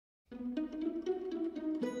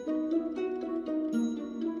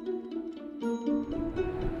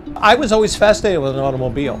I was always fascinated with an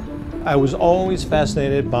automobile. I was always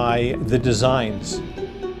fascinated by the designs.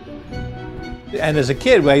 And as a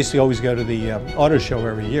kid, I used to always go to the auto show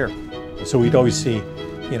every year. So we'd always see,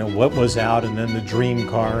 you know, what was out and then the dream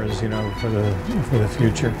cars, you know, for the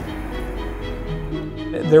future.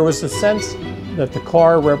 There was a sense that the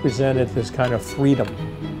car represented this kind of freedom.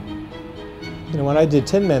 You know, when I did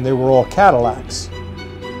Tin Men, they were all Cadillacs.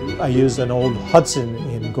 I used an old Hudson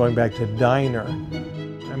in going back to Diner.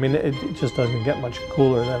 I mean, it just doesn't get much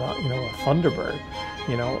cooler than you know, a Thunderbird.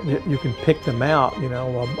 You know, you can pick them out. You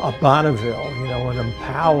know, a Bonneville, you know, an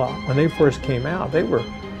Impala. When they first came out, they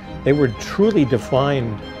were truly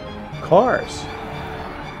defined cars.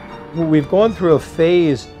 We've gone through a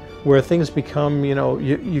phase where things become, you know,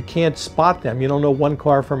 you can't spot them. You don't know one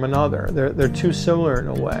car from another. They're too similar in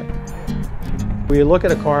a way. You look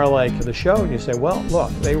at a car like the SHO and you say, well,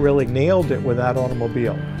 look, they really nailed it with that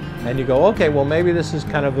automobile. And you go, okay, well, maybe this is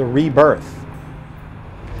kind of the rebirth.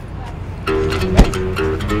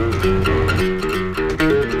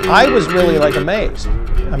 I was really like amazed.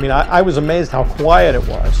 I mean, I was amazed how quiet it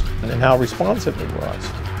was and how responsive it was.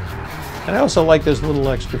 And I also like those little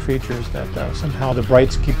extra features that somehow the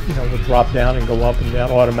brights keep, you know, will drop down and go up and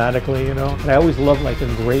down automatically, you know. And I always loved like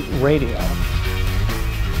a great radio.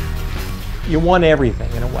 You want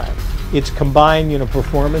everything in a way. It's combined, you know,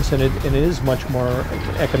 performance, and it is much more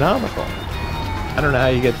economical. I don't know how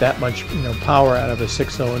you get that much, you know, power out of a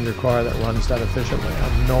 6-cylinder car that runs that efficiently. I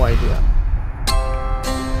have no idea.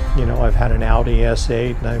 You know, I've had an Audi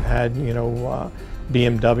S8, and I've had, you know,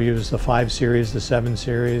 BMWs, the 5 Series, the 7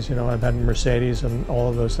 Series. You know, I've had Mercedes and all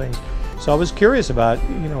of those things. So I was curious about,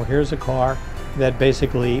 you know, here's a car that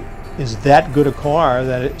basically is that good a car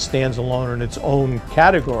that it stands alone in its own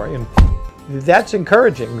category. And that's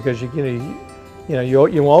encouraging because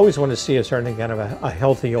you always want to see a certain kind of a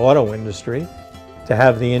healthy auto industry to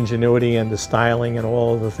have the ingenuity and the styling and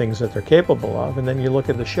all of the things that they're capable of. And then you look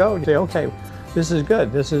at the SHO and you say, okay, this is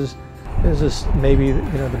good. This is maybe, you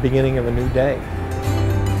know, the beginning of a new day.